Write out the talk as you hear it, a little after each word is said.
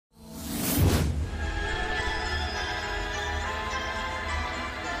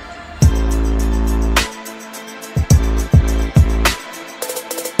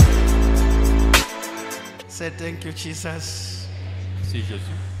thank you, Jesus. Merci Jésus.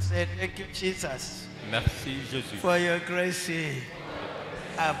 Say thank you, Jesus, Merci Jésus for your grace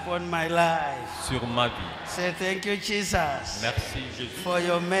upon my life. sur ma vie. Say thank you, Jesus, Merci Jésus for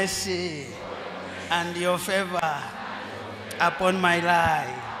your mercy and your favor upon my life.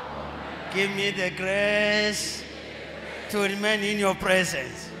 Give me the grace to remain in your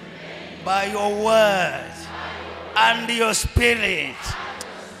presence by your word and your spirit.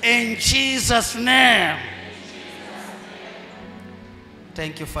 In Jesus' name.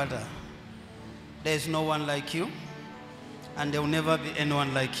 Thank you, Father. There is no one like you, and there will never be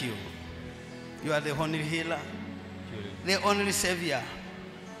anyone like you. You are the only healer, the only savior.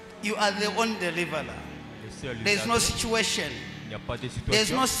 You are the only deliverer. There is no situation. There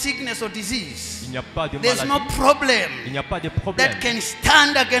is no sickness or disease. There is no problem that can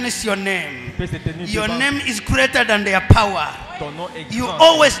stand against your name. Your name is greater than their power. You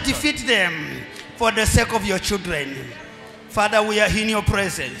always defeat them for the sake of your children. Father, we are in your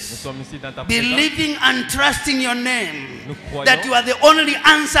presence, believing and trusting your name, that you are the only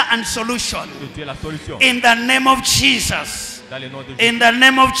answer and solution. In the name of Jesus. In the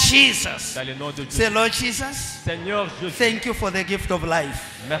name of Jesus. Say, Lord Jesus, thank you for the gift of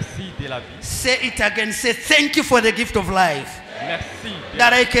life. Say it again. Say, thank you for the gift of life.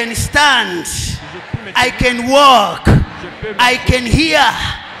 That I can stand, I can walk, I can hear,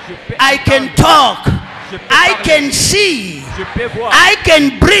 I can talk, I can see, I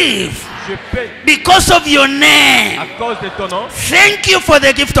can breathe because of your name. Thank you for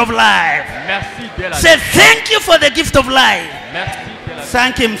the gift of life. Say thank you for the gift of life.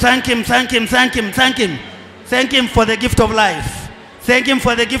 Thank him, thank him, thank him, thank him, thank him. Thank him for the gift of life. Thank him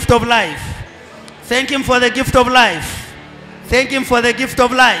for the gift of life. Thank him for the gift of life. Thank him for the gift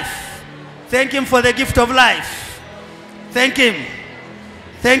of life. Thank him for the gift of life. Thank him.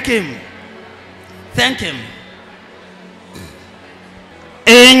 Thank him. Thank him.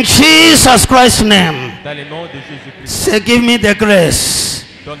 In Jesus Christ's name. Say, give me the grace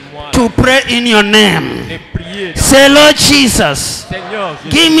to pray in your name. Say, Lord Jesus,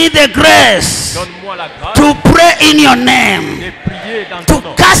 give me the grace to pray in your name, to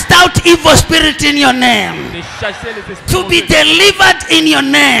cast out evil spirit in your name, to be delivered in your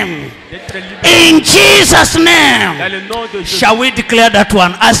name. In Jesus' name. Shall we declare that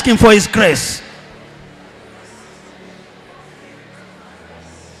one? Ask him for his grace.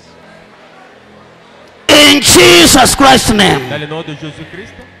 In Jesus Christ's name.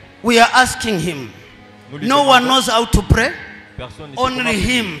 We are asking him. No one knows how to pray. Only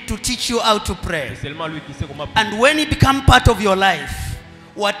him to teach you how to pray. And when he becomes part of your life,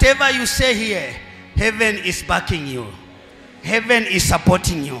 whatever you say here, heaven is backing you. Heaven is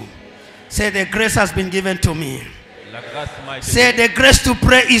supporting you. Say, the grace has been given to me. Say, the grace to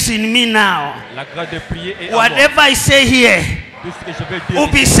pray is in me now. Whatever I say here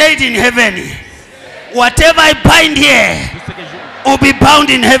will be said in heaven. Whatever I bind here will be bound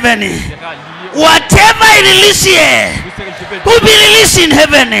in heaven. Whatever I release here will be released in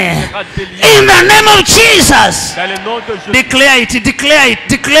heaven. In the name of Jesus. Declare it, declare it,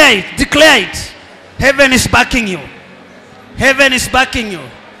 declare it, declare it. Heaven is backing you. Heaven is backing you.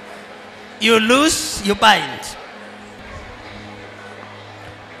 You lose, you bind.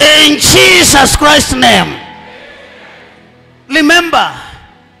 In Jesus Christ's name. Remember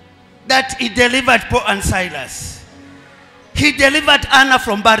that he delivered Paul and Silas. He delivered Anna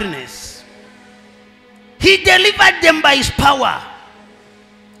from barrenness. He delivered them by his power.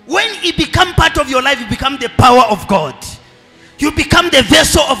 When he become part of your life, you become the power of God. You become the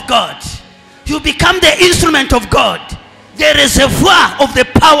vessel of God. You become the instrument of God. The reservoir of the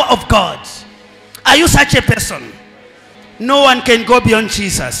power of God. Are you such a person? No one can go beyond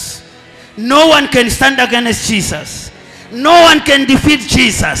Jesus. No one can stand against Jesus. No one can defeat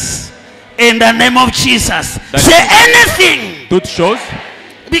Jesus. In the name of Jesus. Say anything.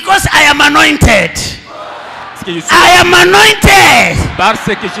 Because I am anointed. I am anointed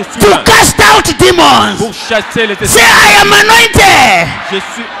to cast out demons. Say, I am anointed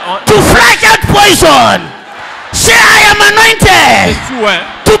to flush out poison. Say, I am anointed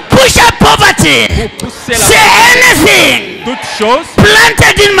to push out poverty. Say anything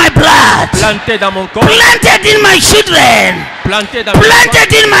planted in my blood, planted in my children, planted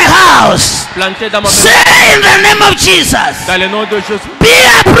in my house. Say in the name of Jesus, be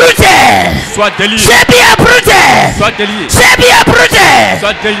uprooted. Say be uprooted. Say be uprooted.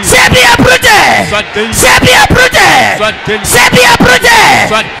 Say be uprooted. Say be uprooted. Say be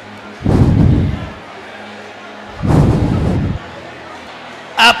uprooted.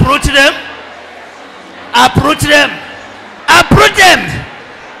 Uproot them. Uproot them. Uproot them.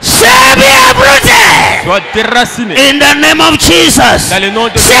 Say be uprooted. Sois déraciné. In the name of Jesus. Dans le nom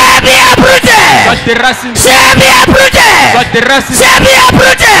de Say be uprooted. Sois déraciné. Say be uprooted. Sois déraciné. Say be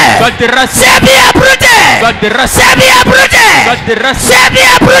uprooted. Sois déraciné. Say be uprooted. Sois déraciné. Say be uprooted. Sois déraciné. Say be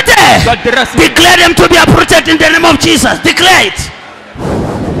uprooted. Sois déraciné. Declare them to be uprooted in the name of Jesus. Declare it.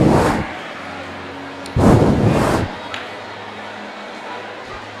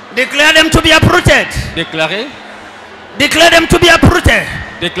 Declare them to be uprooted. Déclarez. Declare them to be uprooted.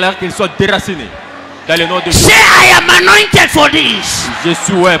 Déclare qu'ils soient déracinés. Dans le nom de Jésus. Say I am anointed for this. Je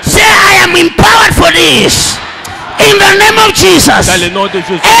suis ouais. Say I am empowered for this. In the name of Jesus. Dans le nom de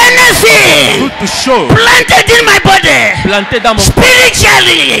Jésus. Anything Toute chose planted in my body plantée dans mon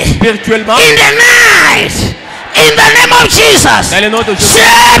spiritually spirituellement. in the night. In the name of Jesus. Dans le nom de Jésus.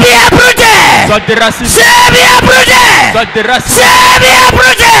 Say be uprooted. Sois déraciné. Say be uprooted. Sois déraciné. Say be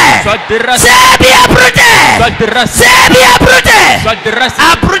uprooted. Sois déraciné. Say be uprooted. Sois déraciné. Say be uprooted. Sois déraciné.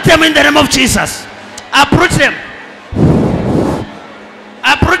 Uproot them in the name of Jesus. Uproot them.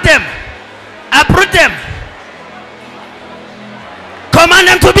 Uproot them. Uproot them. Command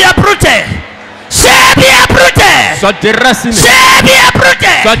them to be uprooted. Say be uprooted. Sois déraciné. Say be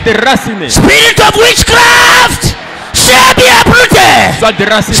uprooted. Sois déraciné. Spirit of witchcraft. Say be uprooted. Sois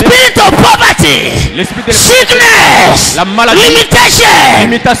déraciné. Spirit of poverty. L'esprit de Sickness. la maladie, Limitation.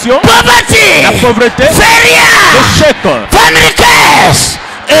 limitation, Poverty. la pauvreté, Failure. l'échec. Family curse.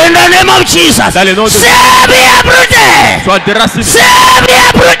 In the name of Jesus. Dans le nom de Say be uprooted. Sois déraciné. Say be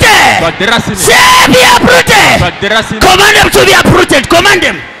uprooted. Sois déraciné. Say be uprooted. Sois déraciné. Command them to be uprooted. Command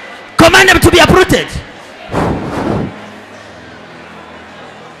them. Command them to be uprooted.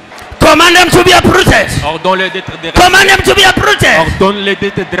 Command them to be uprooted. Ordonne-les d'être déracinés. Command them to be uprooted. Ordonne-les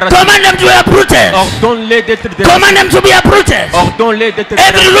d'être déracinés. Command them to be uprooted. Ordonne-les d'être déracinés. Command them to be uprooted. Ordonne-les d'être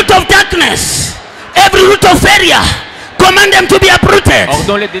Every déracinés. root of darkness, every root of failure, command them to be uprooted.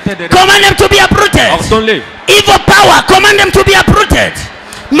 Ordonne-les d'être déracinés. Command them to be uprooted. Ordonne-les. Evil power, command them to be uprooted.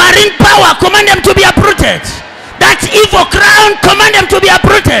 Marine power, command them to be uprooted. That evil crown, command them to be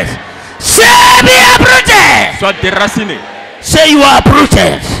uprooted. Say be uprooted. Sois déraciné. Say you are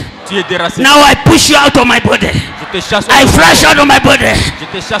uprooted. Tu es déraciné. Now I push you out of my body. Je te chasse. I flush out of my body. Je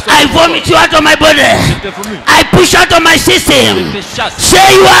te chasse. I vomit you out of my body. Je te vomite. I push out of my Je system. te chasse. Say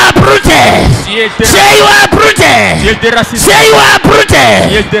you are uprooted. Tu es déraciné. Say you are Tu uprooted. es déraciné. Say you are Tu es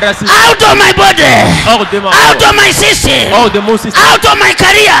uprooted. déraciné. Out of my body. Hors de ma Out of my system. Hors de mon système. Out of my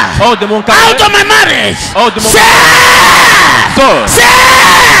career. Hors de mon Out carrière. of my marriage. Hors de mon Say. Sors. Say.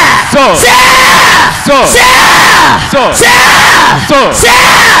 Sors. Say. Sors. Say. Sors. Say. Sors. Say.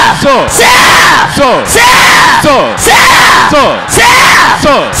 Sors. Say. Sors. Say. Sors. Say. Sors. Say.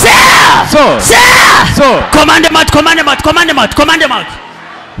 Sors. Say. Sors. Say. Sors. Command them out, command them out, command them out, command them out.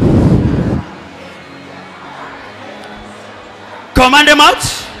 Command them out.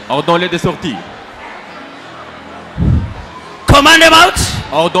 Ordonne-les de sortir. Command them out.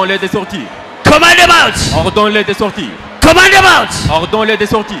 Ordonne-les de sortir. Command them out. Ordonne-les de sortir. Command them out. Ordonne-les de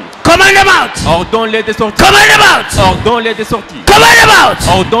sortir. Command them out. Ordonne-les de sortir. Command them out. Ordonne-les de sortir. Command them out.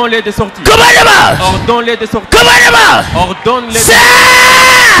 Ordonne-les de sortir. Command them out. Ordonne-les de sortir. Command them out. Ordonne-les de Say.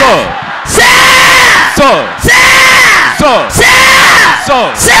 Sors. Say. Sors. Say. Sors. Say.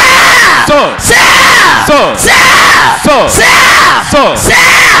 Sors. Say. Sors. Say. Sors. Say. Sors. Say. Sors. Say.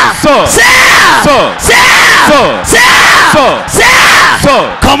 Sors. Say. Sors. Say. Sors. Say. Sors. Say.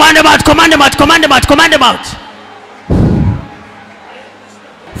 Sors. Command them out, command them out, command them out, command them out.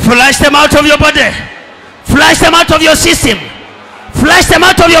 Flush them out of your body. Flush them out of your system. Flush them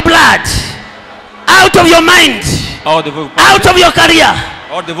out of your blood. Out of your mind. Hors de vos Out of your career.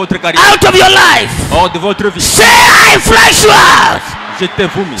 hors de votre carrière. Out of your life. Hors de votre vie. Say I flush you out. Je t'ai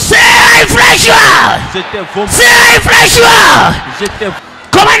vomi. Say I flush you out. Je t'ai vomi. Say I flush you out. Je t'ai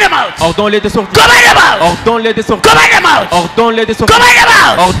Command them out. Ordonne-les de sortir. Command them out. Ordonne-les de sortir. Command them out. Ordonne-les de sortir. Command them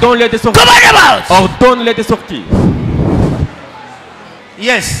out. Ordonne-les de sortir. Command them out. Ordonne-les de sortir.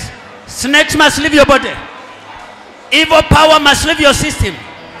 Yes. Snakes must leave your body. Evil power must leave your system.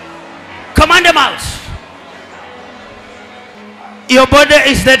 Command them out. Your body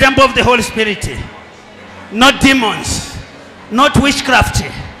is the temple of the Holy Spirit. Not demons. Not witchcraft.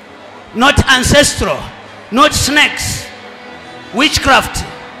 Not ancestral. Not snakes. Witchcraft.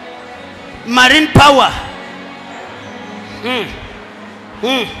 Marine power.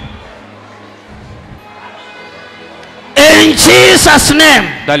 In Jesus' name.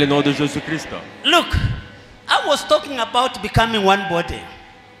 Dans le nom de Jésus-Christ. Look, I was talking about becoming one body.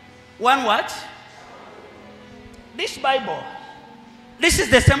 One what? This Bible. This is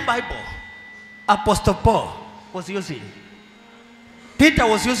the same Bible Apostle Paul was using. Peter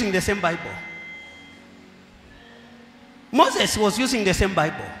was using the same Bible. Moses was using the same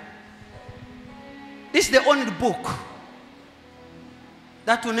Bible. This is the only book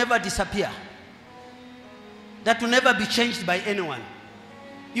that will never disappear, that will never be changed by anyone.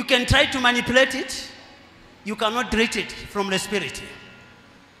 You can try to manipulate it, you cannot delete it from the Spirit.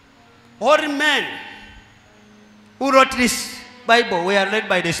 All men who wrote this Bible were led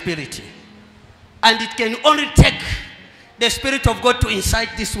by the Spirit. And it can only take the Spirit of God to incite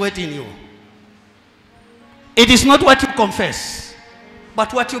this word in you. It is not what you confess,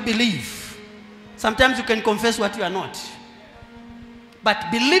 but what you believe. Sometimes you can confess what you are not.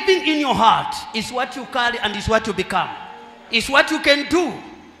 But believing in your heart is what you carry and is what you become. It's what you can do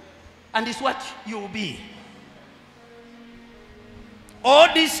and it's what you will be.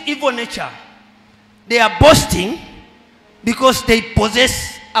 All this evil nature, they are boasting because they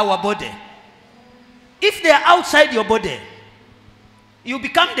possess our body. If they are outside your body, you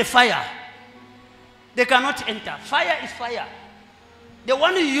become the fire. They cannot enter. Fire is fire. The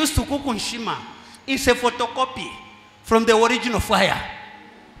one you used to cook on Shima is a photocopy from the original fire.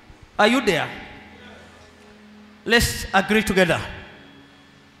 Are you there? Let's agree together.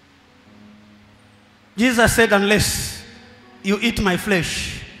 Jesus said, unless you eat my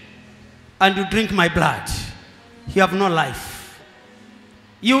flesh and you drink my blood, you have no life.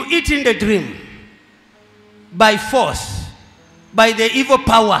 You eat in the dream by force, by the evil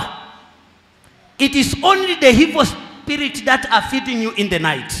power. It is only the evil spirit that are feeding you in the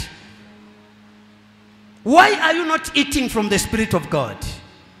night. Why are you not eating from the Spirit of God?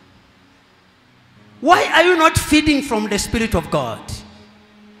 Why are you not feeding from the Spirit of God?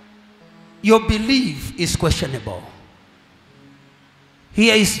 Your belief is questionable.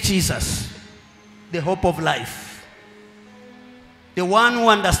 Here is Jesus, the hope of life, the one who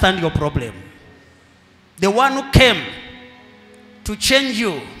understands your problem, the one who came to change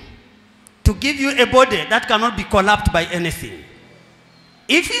you, to give you a body that cannot be collapsed by anything.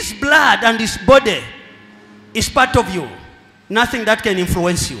 If his blood and his body is part of you, nothing that can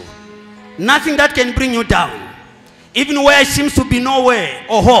influence you, nothing that can bring you down. Even where it seems to be no way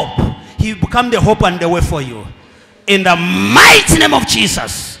or hope, he will become the hope and the way for you. In the mighty name of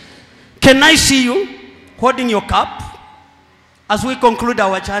Jesus. Can I see you holding your cup as we conclude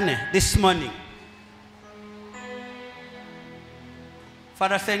our journey this morning?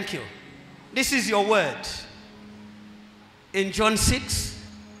 Father, thank you. This is your word. In John 6,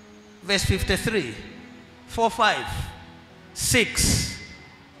 verse 53, 4, 5, 6,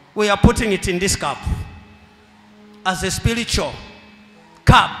 we are putting it in this cup as a spiritual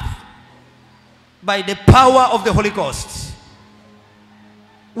cup by the power of the Holy Ghost.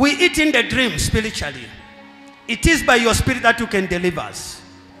 We eat in the dream spiritually. It is by your spirit that you can deliver us.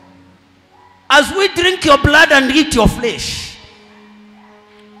 As we drink your blood and eat your flesh,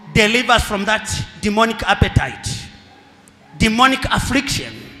 deliver us from that demonic appetite, demonic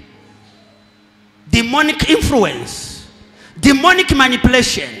affliction, demonic influence, demonic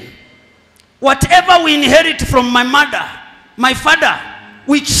manipulation. Whatever we inherit from my mother, my father,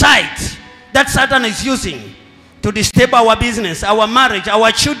 which side that Satan is using to disturb our business, our marriage,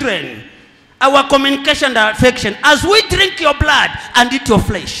 our children, our communication and affection. As we drink your blood and eat your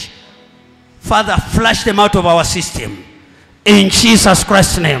flesh, Father, flush them out of our system. In Jesus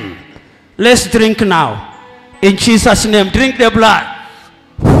Christ's name. Let's drink now. In Jesus' name, drink the blood.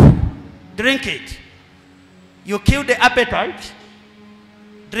 Drink it. You kill the appetite.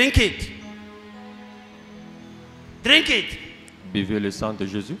 Drink it. Drink it. Buvez le sang de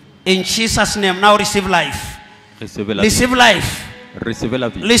Jésus. In Jesus' name, now receive life. Recevez la vie. Receive life. Recevez la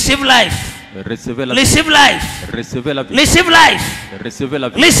vie. Receive life. Recevez la vie. Receive life. Recevez la vie. Receive life. Recevez la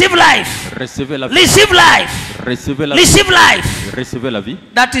vie. Receive life. Recevez la vie. Receive life. Recevez la vie. Receive life. Recevez la vie.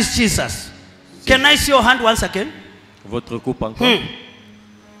 That is Jesus. Can I see your hand once again? Votre coupe encore.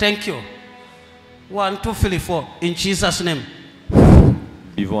 Thank you. 1, 2, 3, 4. In Jesus' name.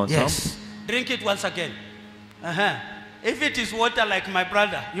 Buvons ensemble. Yes. Drink it once again. If it is water like my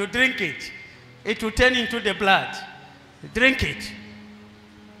brother, you drink it. It will turn into the blood. Drink it.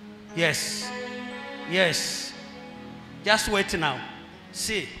 Yes. Yes. Just wait now.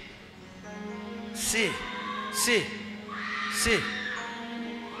 See. See. See. See.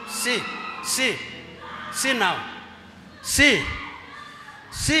 See. See. See now. See.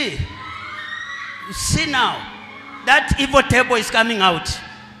 See. See now. That evil table is coming out.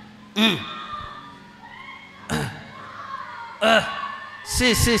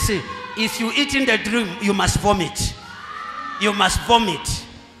 See, see, see. If you eat in the dream, you must vomit. You must vomit.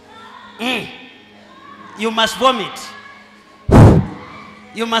 You must vomit.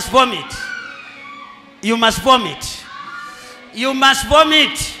 You must vomit. You must vomit. You must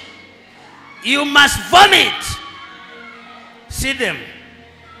vomit. You must vomit. See them.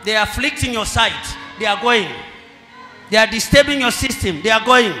 They are afflicting your sight. They are going. They are disturbing your system. They are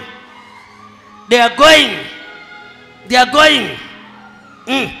going. They are going. They are going.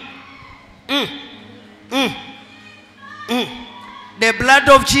 The blood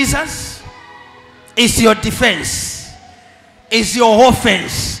of Jesus is your defense. Is your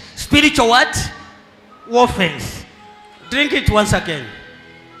offense. Spiritual what? Offense. Drink it once again.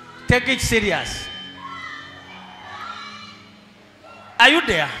 Take it serious. Are you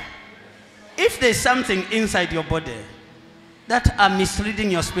there? If there's something inside your body that are misleading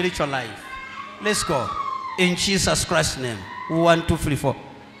your spiritual life, let's go. In Jesus Christ's name. 1, 2, 3, 4.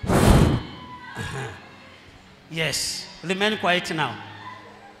 Yes. Remain quiet now.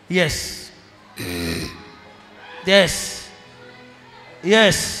 Yes. Yes.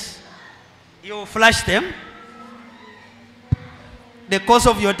 Yes. You flush them. The cause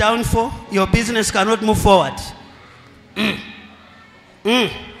of your downfall, your business cannot move forward.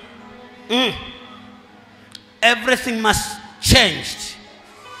 Everything must change.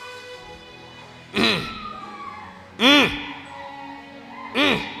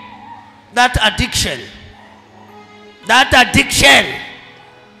 That addiction. That addiction.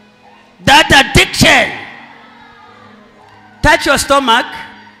 That addiction. Touch your stomach.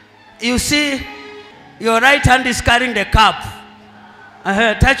 You see your right hand is carrying the cup.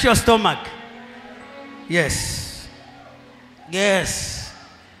 Touch your stomach. Yes. Yes.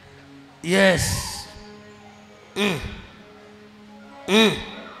 Yes.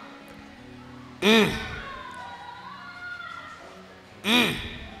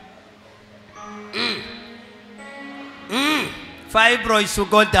 Fibroids will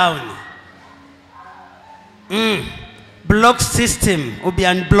go down. Block system will be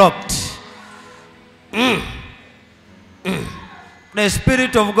unblocked. The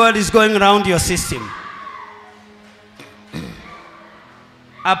Spirit of God is going around your system,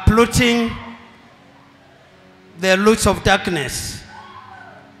 uprooting the roots of darkness,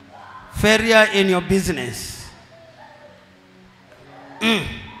 failure in your business.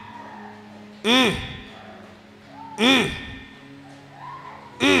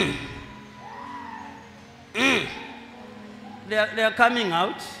 They are coming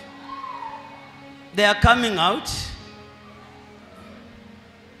out. They are coming out.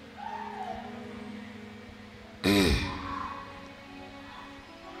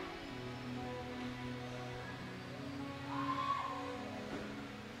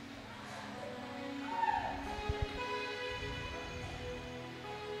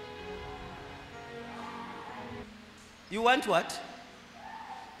 You want what?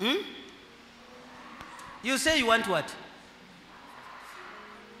 You say you want what?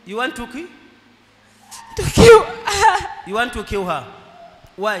 You want to kill? To kill her. You want to kill her?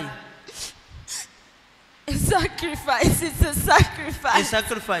 Why? A sacrifice. It's a sacrifice. A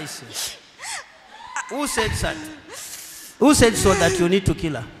sacrifice. Who said that? Who said so that you need to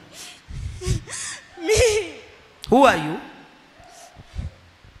kill her? Me. Who are you?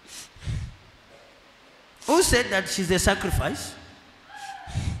 Who said that she's a sacrifice?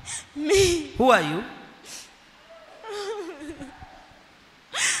 Me. Who are you?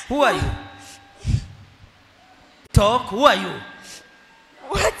 Who are you? Talk. Who are you?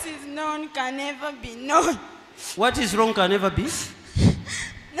 What is known can never be known. What is wrong can never be?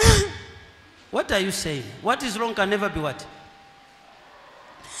 What are you saying? What is wrong can never be what?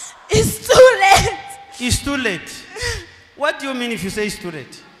 It's too late. It's too late. What do you mean if you say it's too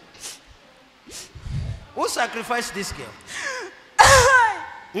late? Who sacrificed this girl?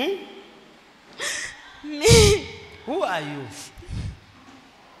 Me. Who are you?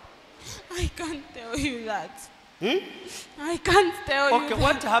 I can't tell you that. I can't tell you. Okay,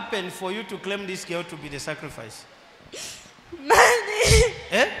 what happened for you to claim this girl to be the sacrifice? Money.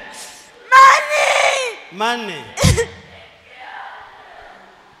 Eh? Money. Money.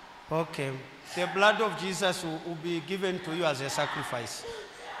 Okay. The blood of Jesus will be given to you as a sacrifice.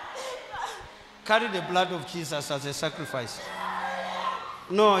 Carry the blood of Jesus as a sacrifice.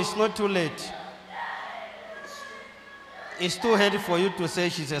 No, it's not too late. It's too early for you to say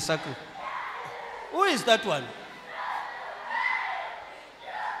she's a sacrifice. Who is that one?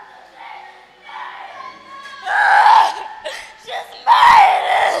 She's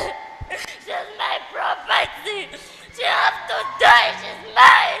mine. She's my property. She has to die. She's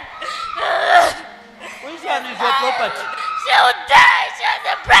mine. Which one is your property? She'll die. She has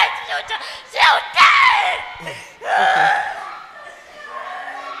a bright future. She'll die. Okay.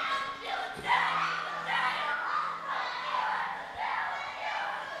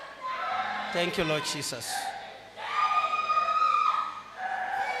 Thank you, Lord Jesus.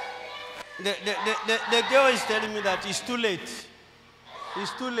 The girl is telling me that it's too late.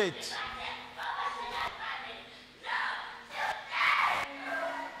 It's too late.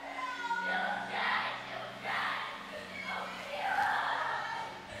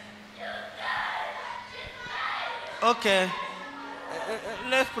 Okay.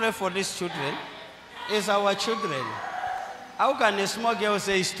 Let's pray for these children. It's our children. How can a small girl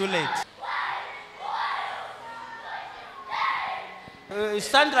say it's too late?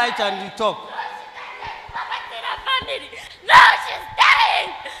 Stand right and you talk. No, she's dying.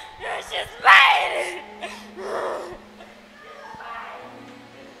 She's mine.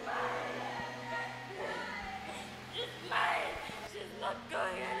 She's mine. She's not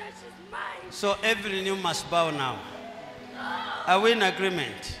going anywhere. She's mine. So every knee must bow now. Are we in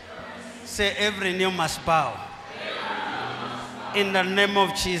agreement? Say every knee must bow. In the name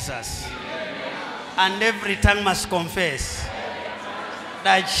of Jesus. And every tongue must confess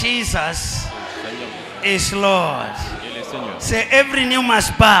that Jesus is Lord. Say every knee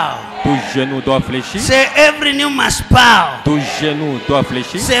must bow. Tout genou doit fléchir. Say every knee must bow. Tout genou doit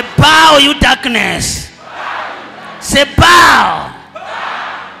fléchir. Say bow, you darkness. Say bow.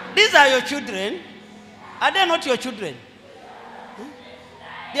 These are your children. Are they not your children?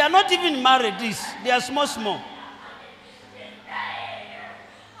 They are not even married. They are small.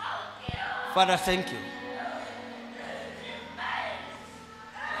 Father, thank you.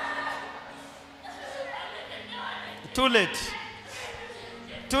 Too late.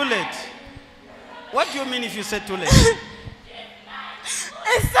 Too late. What do you mean if you say too late? A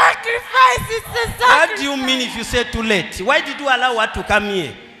sacrifice. It's a sacrifice. What do you mean if you say too late? Why did you allow her to come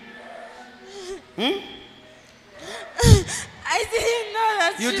here? I didn't know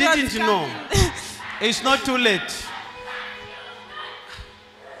that You she didn't was know. coming. It's not too late.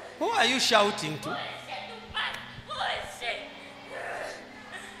 Who are you shouting to? Who is she?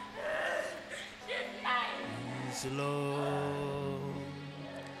 She's mine. He's Lord.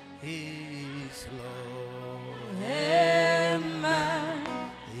 He's Lord. Amen.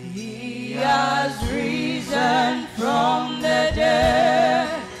 He has risen from the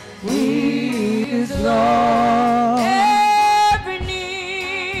dead. He is Lord. Every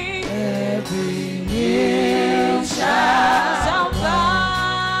knee shall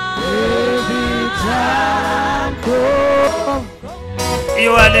bow. Every tongue confess.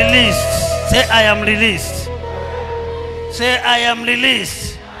 You are released. Say, I am released. Say, I am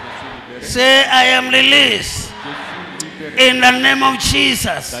released. Say, I am released. In the name of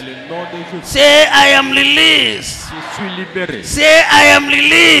Jesus. Dans le nom de Jésus. Say, I am released. Je suis libéré. Say, I am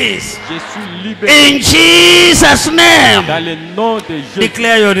released. Je suis libéré. In Jesus' name. Dans le nom de Jésus.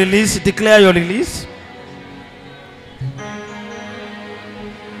 Declare your release. Declare your release.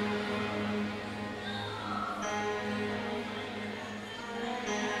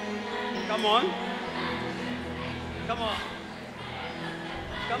 Come on. Come on.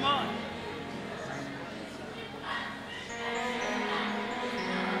 Come on.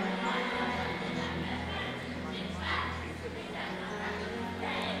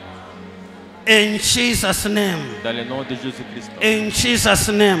 In Jesus' name. Dans le nom de Jésus-Christ. In Jesus'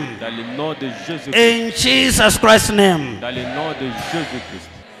 name. Dans le nom de Jésus-Christ. In Jesus Christ's name. Dans le nom de Jésus-Christ.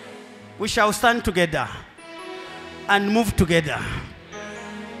 We shall stand together and move together.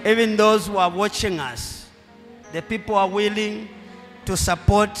 Even those who are watching us, the people are willing to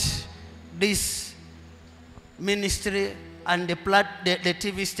support this ministry and the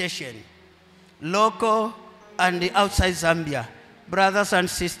TV station, local and the outside Zambia. Brothers and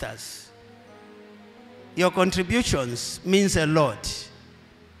sisters, your contributions means a lot.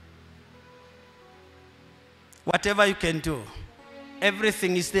 Whatever you can do,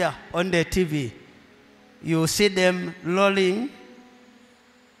 everything is there on the TV. You see them rolling.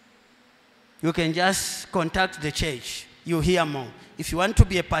 You can just contact the church. You hear more. If you want to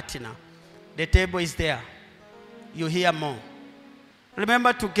be a partner, the table is there. You hear more.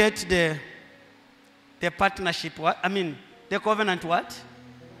 Remember to get the partnership. The covenant what?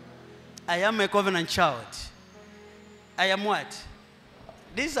 I am a covenant child. I am what?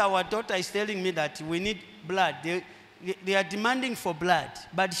 This our daughter is telling me that we need blood. They are demanding for blood,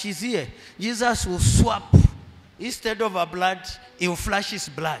 but she's here. Jesus will swap. Instead of her blood, he will flash his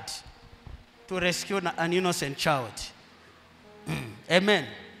blood to rescue an innocent child. Amen.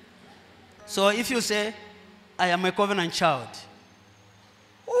 So if you say, I am a covenant child,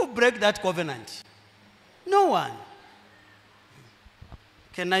 who will break that covenant? No one.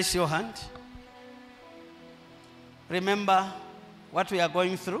 Can I see your hand? Remember what we are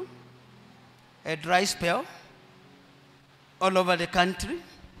going through? A dry spell all over the country,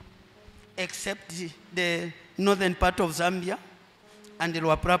 except the northern part of Zambia and the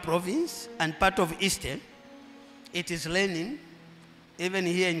Luapra province and part of eastern. It is raining, even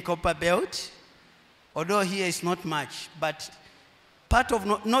here in Copper Belt, although here is not much, but part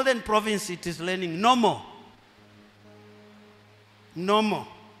of northern province it is raining. No more. No more.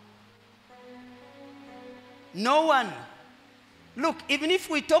 No one. Look, even if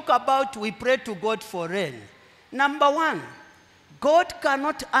we talk about we pray to God for rain, number one, God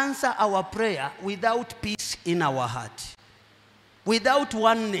cannot answer our prayer without peace in our heart. Without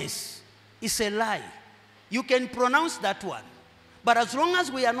oneness. It's a lie. You can pronounce that one. But as long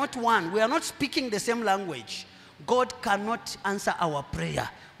as we are not one, we are not speaking the same language, God cannot answer our prayer.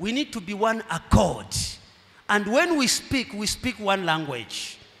 We need to be one accord. And when we speak one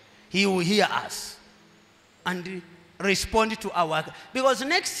language. He will hear us and respond to our... Because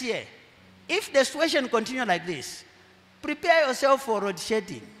next year, if the situation continues like this, prepare yourself for road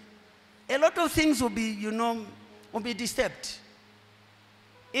shedding. A lot of things will be, will be disturbed.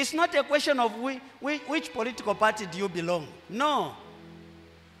 It's not a question of which political party do you belong. No.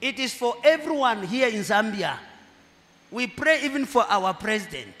 It is for everyone here in Zambia. We pray even for our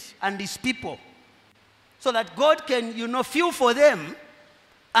president and his people. So that God can, feel for them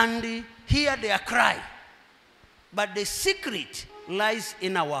and hear their cry. But the secret lies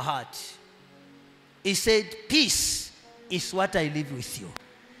in our heart. He said, peace is what I live with you.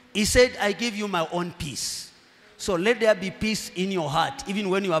 He said, I give you my own peace. So let there be peace in your heart, even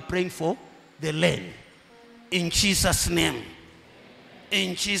when you are praying for the land. In Jesus' name.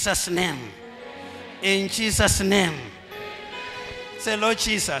 In Jesus' name. In Jesus' name. Say, Lord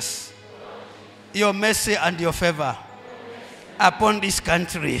Jesus, your mercy and your favor upon this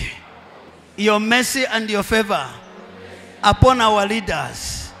country. Your mercy and your favor upon our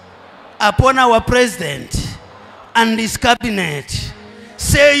leaders, upon our president and his cabinet.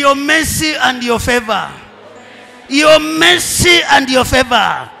 Say, your mercy and your favor. Your mercy and your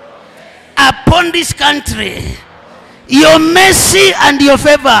favor upon this country. Your mercy and your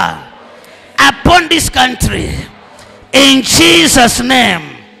favor upon this country. In Jesus'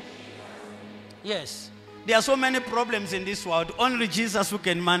 name. Yes. There are so many problems in this world. Only Jesus who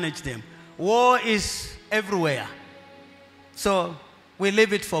can manage them. War is everywhere. So we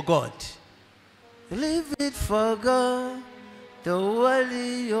leave it for God. Leave it for God. Don't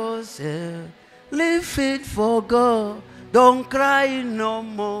worry yourself. Leave it for God. Don't cry no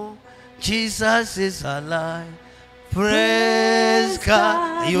more. Jesus is alive. Praise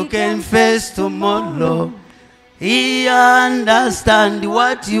God. You can face tomorrow. He understands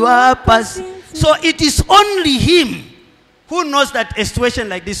what you are passing. So it is only him who knows that a situation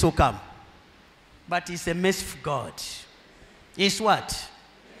like this will come. But he's a merciful God. He's what?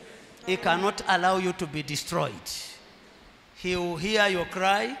 He cannot allow you to be destroyed. He will hear your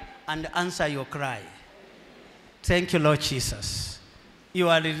cry and answer your cry. Thank you, Lord Jesus. You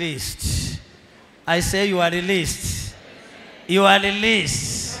are released. I say you are released. You are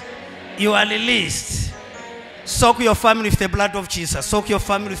released. You are released. Soak your family with the blood of Jesus. Soak your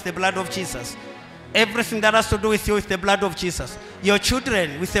family with the blood of Jesus. Everything that has to do with you with the blood of Jesus. Your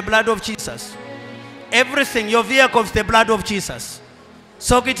children with the blood of Jesus. Everything, your vehicle with the blood of Jesus.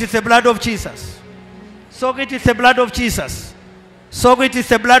 Soak it with the blood of Jesus. Soak it with the blood of Jesus. Soak it with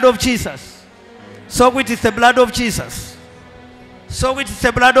the blood of Jesus. Soak it with the blood of Jesus. Soak it with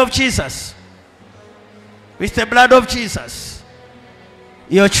the blood of Jesus. With the blood of Jesus.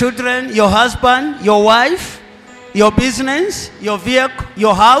 Your children, your husband, your wife, your business, your vehicle,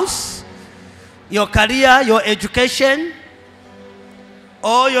 your house, your career, your education,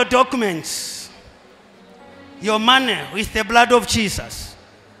 all your documents, your money with the blood of Jesus.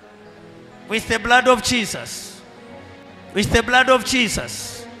 With the blood of Jesus. With the blood of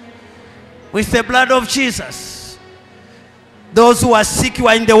Jesus. With the blood of Jesus. Those who are sick, who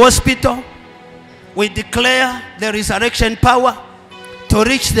are in the hospital, we declare the resurrection power to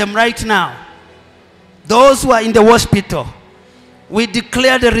reach them right now. Those who are in the hospital, we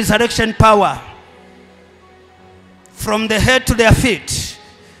declare the resurrection power from the head to their feet.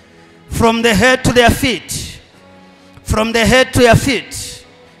 From the head to their feet. From the head to their feet.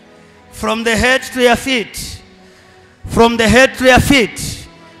 From the head to their feet. From the head to their feet.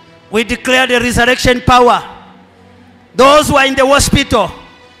 We declare the resurrection power. Those who are in the hospital,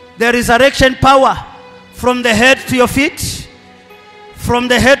 the resurrection power from the head to your feet. From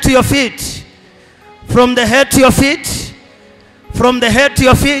the head to your feet. From the head to your feet. From the head to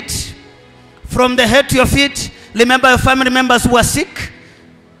your feet. From the head to your feet. Remember your family members who are sick.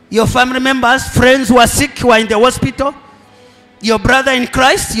 Your family members, friends who are sick, who are in the hospital. Your brother in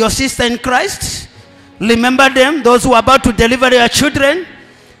Christ, your sister in Christ. Remember them, those who are about to deliver their children.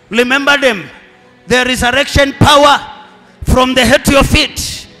 Remember them. The resurrection power from the head to your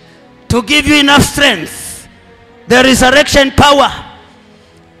feet to give you enough strength. The resurrection power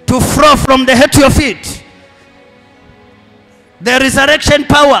to flow from the head to your feet. The resurrection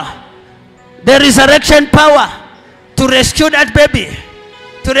power. The resurrection power to rescue that baby.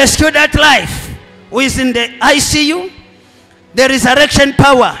 To rescue that life who is in the ICU, the resurrection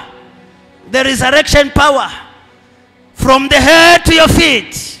power, the resurrection power from the head to your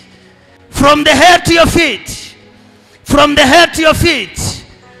feet, from the head to your feet, from the head to your feet,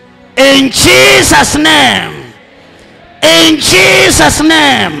 in Jesus' name, in Jesus'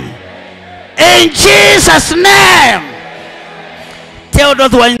 name, in Jesus' name. Tell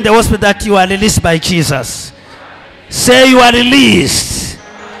those who are in the hospital that you are released by Jesus. Say you are released.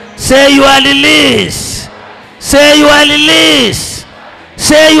 Say you are released. Say you are released.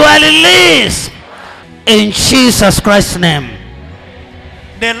 Say you are released. In Jesus Christ's name.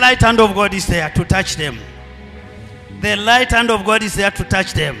 The right hand of God is there to touch them. The right hand of God is there to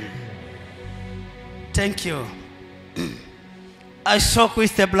touch them. Thank you. I soak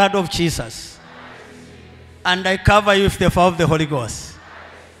with the blood of Jesus. And I cover you with the fire of the Holy Ghost.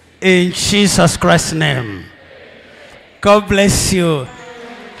 In Jesus Christ's name. God bless you.